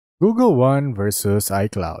Google One versus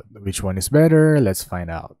iCloud. Which one is better? Let's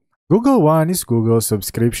find out. Google One is Google's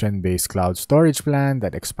subscription-based cloud storage plan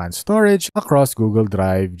that expands storage across Google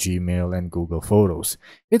Drive, Gmail, and Google Photos.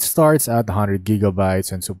 It starts at 100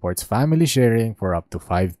 gigabytes and supports family sharing for up to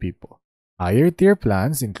 5 people. Higher tier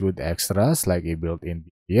plans include extras like a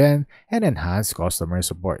built-in VPN and enhanced customer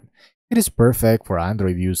support. It is perfect for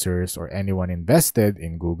Android users or anyone invested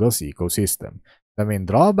in Google's ecosystem. The main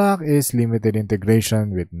drawback is limited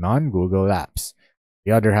integration with non-Google apps. On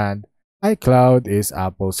the other hand, iCloud is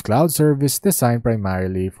Apple's cloud service designed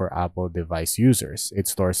primarily for Apple device users. It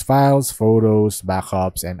stores files, photos,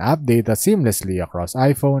 backups, and app data seamlessly across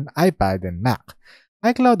iPhone, iPad, and Mac.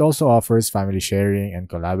 iCloud also offers family sharing and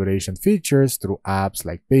collaboration features through apps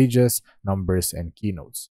like Pages, Numbers, and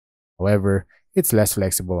Keynotes. However, it's less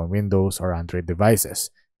flexible on Windows or Android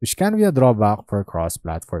devices, which can be a drawback for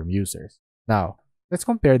cross-platform users. Now, let's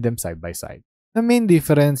compare them side by side. The main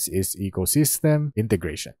difference is ecosystem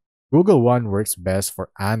integration. Google One works best for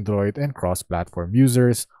Android and cross-platform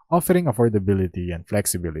users, offering affordability and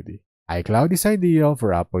flexibility. iCloud is ideal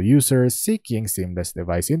for Apple users seeking seamless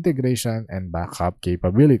device integration and backup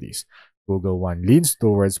capabilities. Google One leans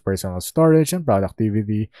towards personal storage and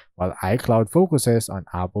productivity, while iCloud focuses on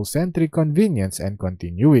Apple-centric convenience and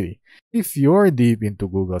continuity. If you're deep into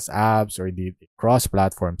Google's apps or need a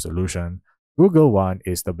cross-platform solution, Google One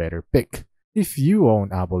is the better pick. If you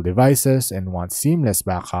own Apple devices and want seamless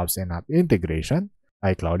backups and app integration,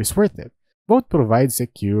 iCloud is worth it. Both provide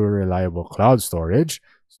secure, reliable cloud storage,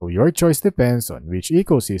 so your choice depends on which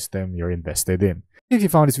ecosystem you're invested in. If you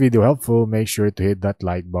found this video helpful, make sure to hit that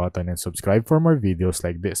like button and subscribe for more videos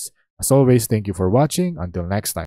like this. As always, thank you for watching. Until next time.